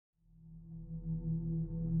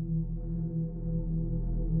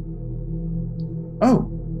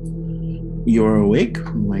Oh, you're awake,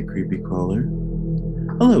 my creepy crawler.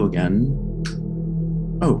 Hello again.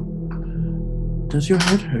 Oh, does your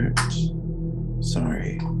head hurt?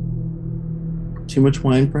 Sorry. Too much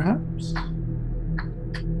wine, perhaps?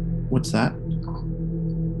 What's that?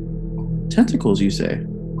 Tentacles, you say?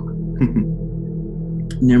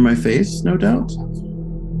 Near my face, no doubt?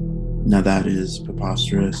 Now that is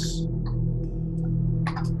preposterous.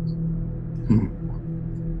 Hmm.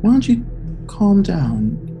 Why don't you calm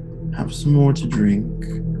down? Have some more to drink.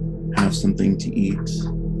 Have something to eat.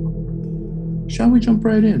 Shall we jump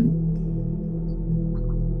right in?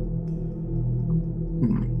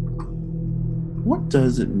 Hmm. What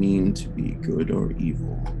does it mean to be good or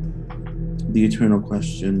evil? The eternal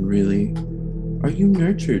question, really. Are you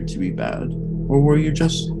nurtured to be bad? Or were you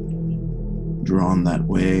just drawn that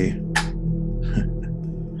way?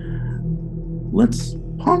 Let's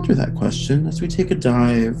ponder that question as we take a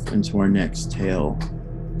dive into our next tale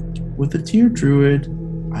with a dear druid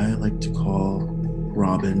I like to call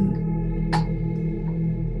Robin.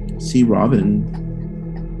 See, Robin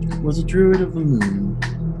was a druid of the moon.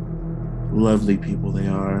 Lovely people they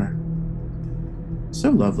are. So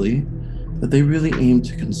lovely that they really aim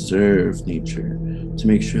to conserve nature, to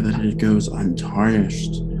make sure that it goes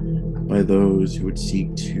untarnished by those who would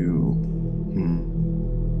seek to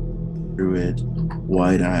druid,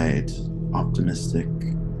 wide eyed, optimistic.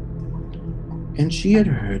 And she had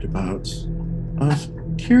heard about a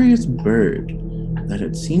curious bird that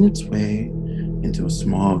had seen its way into a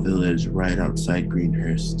small village right outside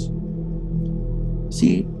Greenhurst.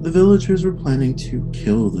 See, the villagers were planning to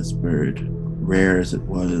kill this bird, rare as it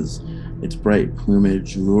was, its bright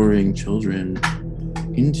plumage luring children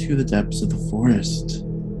into the depths of the forest,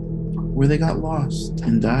 where they got lost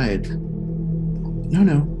and died. No,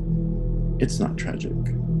 no, it's not tragic.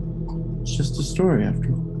 It's just a story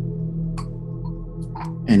after all.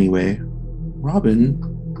 Anyway, Robin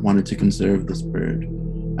wanted to conserve this bird.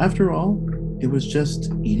 After all, it was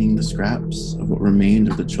just eating the scraps of what remained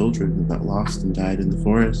of the children who got lost and died in the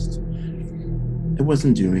forest. It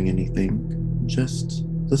wasn't doing anything, just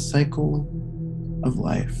the cycle of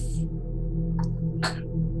life.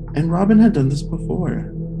 And Robin had done this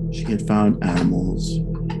before. She had found animals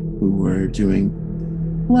who were doing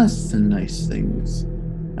less than nice things,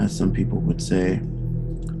 as some people would say,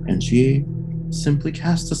 and she simply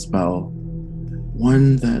cast a spell,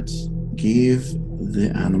 one that gave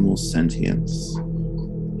the animals sentience.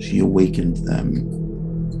 She awakened them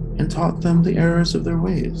and taught them the errors of their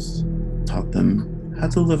ways, taught them how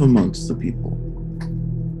to live amongst the people.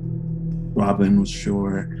 Robin was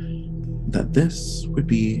sure that this would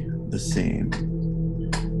be the same.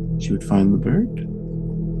 She would find the bird,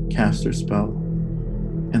 cast her spell,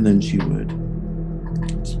 and then she would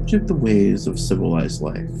teach it the ways of civilized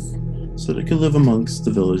life so that it could live amongst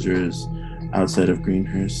the villagers outside of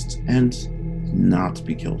Greenhurst and not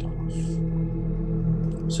be killed off.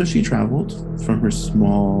 So she traveled from her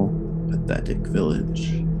small, pathetic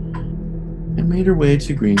village and made her way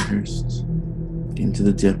to Greenhurst into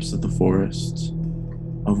the depths of the forest,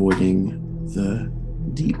 avoiding the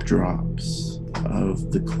deep drops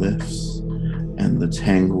of the cliffs and the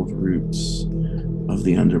tangled roots of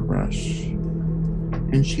the underbrush.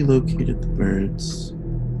 And she located the birds,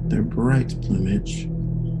 their bright plumage,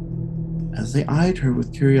 as they eyed her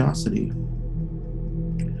with curiosity.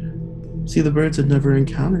 See, the birds had never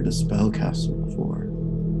encountered a spellcaster before.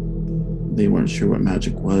 They weren't sure what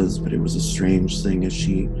magic was, but it was a strange thing as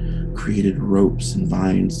she created ropes and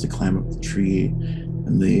vines to climb up the tree,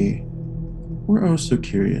 and they were oh so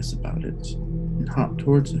curious about it and hopped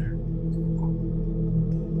towards her.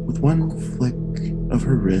 With one flick of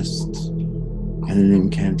her wrist and an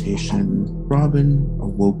incantation, Robin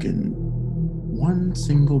awoken one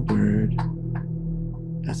single bird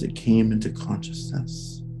as it came into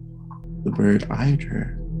consciousness. The bird eyed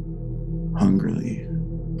her hungrily.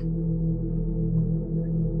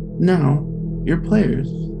 Now, your players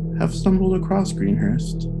have stumbled across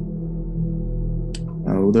Greenhurst.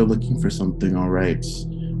 Oh, they're looking for something, all right.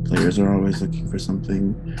 Players are always looking for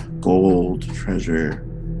something: gold, treasure,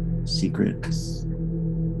 secrets.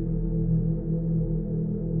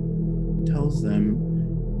 Tells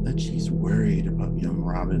them that she's worried about young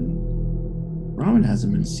Robin. Robin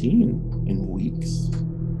hasn't been seen in weeks.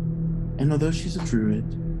 And although she's a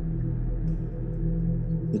druid,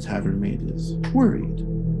 the tavern maid is worried.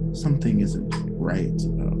 Something isn't right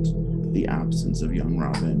about the absence of young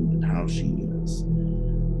Robin and how she has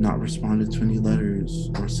not responded to any letters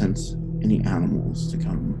or sent any animals to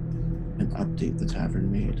come and update the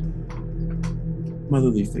tavern maid.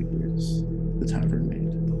 Motherly figures, the tavern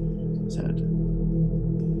maid said.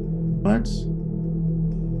 But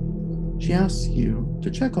She asks you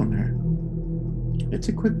to check on her. It's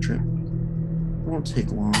a quick trip. It won't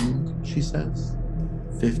take long, she says.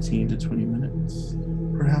 15 to 20 minutes,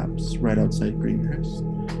 perhaps, right outside Greenhurst.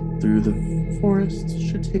 Through the forest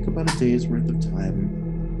should take about a day's worth of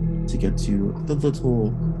time to get to the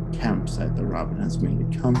little campsite that Robin has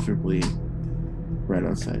made comfortably right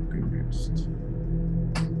outside Greenhurst.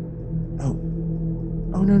 Oh,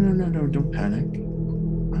 no, don't panic.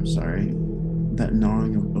 I'm sorry. That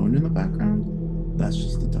gnawing of bone in the background, that's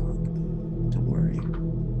just the dog. Don't worry.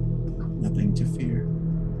 Nothing to fear.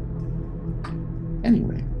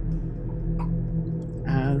 Anyway,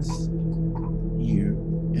 as you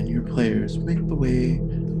and your players make the way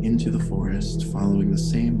into the forest following the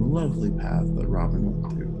same lovely path that Robin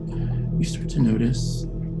went through, you start to notice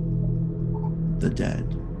the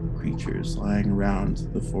dead creatures lying around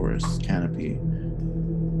the forest canopy.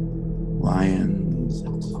 Lions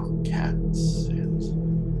and cats and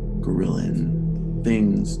gorillan,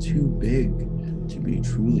 things too big to be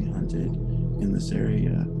truly hunted in this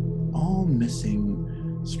area, all missing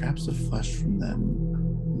scraps of flesh from them,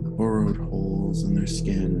 burrowed holes in their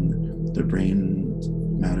skin, their brain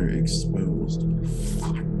matter exposed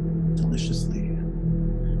deliciously,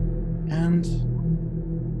 and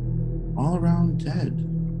all around dead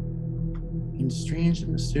in strange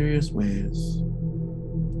and mysterious ways.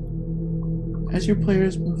 As your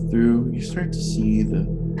players move through, you start to see the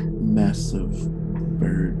mess of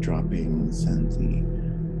bird droppings and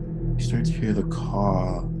you start to hear the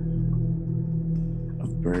caw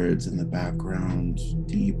of birds in the background,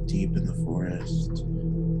 deep in the forest.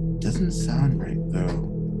 Doesn't sound right though.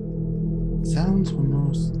 It sounds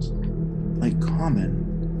almost like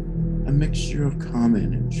common, a mixture of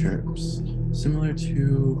common and chirps, similar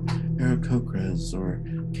to Aarakocras or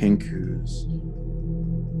Kenkus,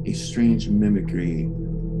 a strange mimicry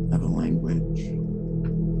of a language.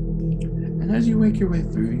 And as you make your way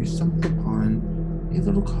through, you stumble upon a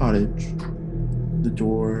little cottage, the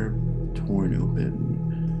door torn open,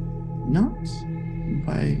 not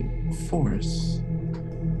by force,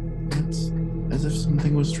 but as if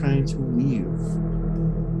something was trying to leave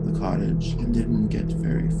the cottage and didn't get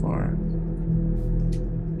very far.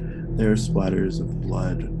 There are splatters of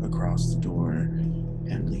blood across the door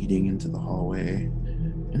and leading into the hallway.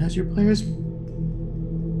 And as your players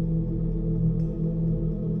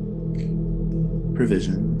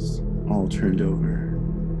provisions all turned over,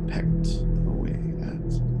 pecked away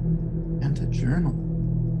at, and a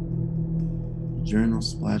journal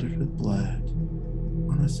splattered with blood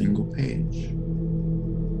on a single page.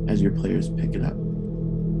 As your players pick it up,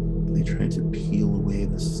 they try to peel away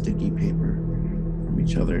the sticky paper from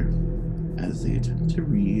each other as they attempt to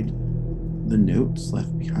read the notes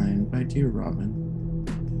left behind by dear Robin.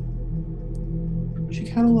 She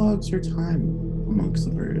catalogs her time amongst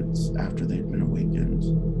the birds after they'd been awakened,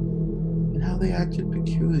 and how they acted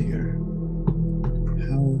peculiar,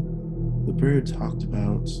 how the bird talked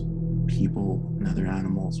about people and other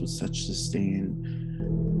animals with such disdain,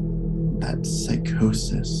 that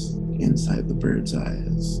psychosis inside the bird's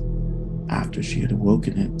eyes after she had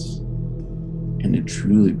awoken it, and it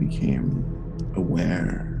truly became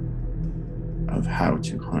aware of how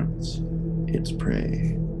to hunt its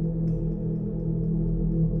prey.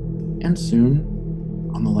 And soon,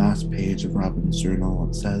 on the last page of Robin's journal,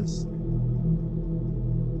 it says,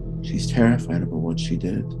 she's terrified about what she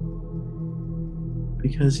did,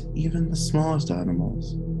 because even the smallest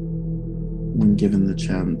animals, when given the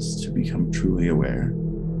chance to become truly aware,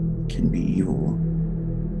 can be evil.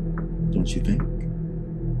 Don't you think?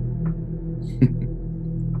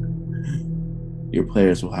 Your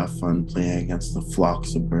players will have fun playing against the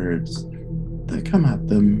flocks of birds that come at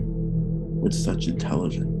them with such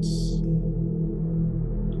intelligence.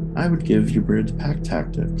 I would give your birds pack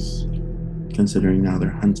tactics, considering now they're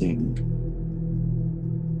hunting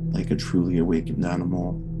like a truly awakened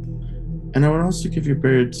animal. And I would also give your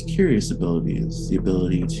birds curious abilities, the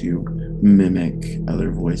ability to mimic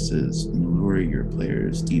other voices and lure your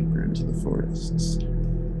players deeper into the forests,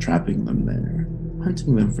 trapping them there,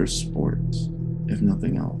 hunting them for sport, if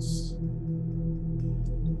nothing else.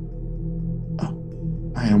 Oh,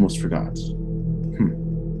 I almost forgot.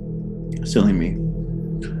 Silly me.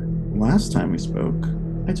 Last time we spoke,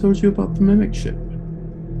 I told you about the mimic ship.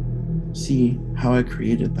 See, how I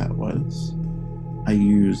created that was, I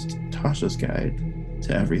used Tasha's Guide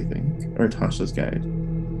to Everything, or Tasha's Guide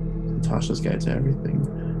to Everything,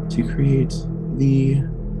 to create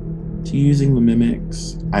to using the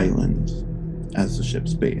Mimic's island as the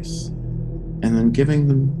ship's base, and then giving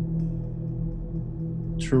them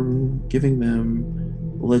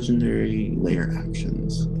legendary layer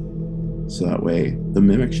actions, so that way the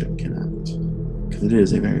mimic ship can act, because it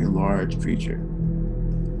is a very large creature.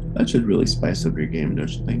 That should really spice up your game, don't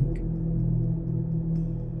you think?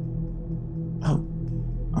 Oh,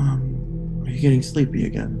 are you getting sleepy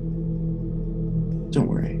again? Don't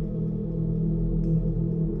worry.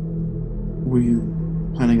 Were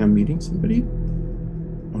you planning on meeting somebody?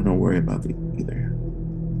 Oh, don't worry about it either.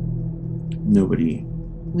 Nobody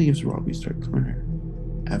leaves Robbie Start Corner,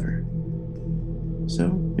 ever. So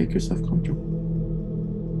make yourself comfortable.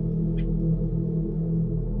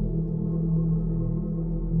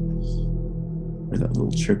 Or that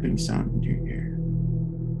little chirping sound in your ear.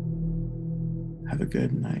 Have a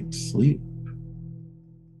good night's sleep.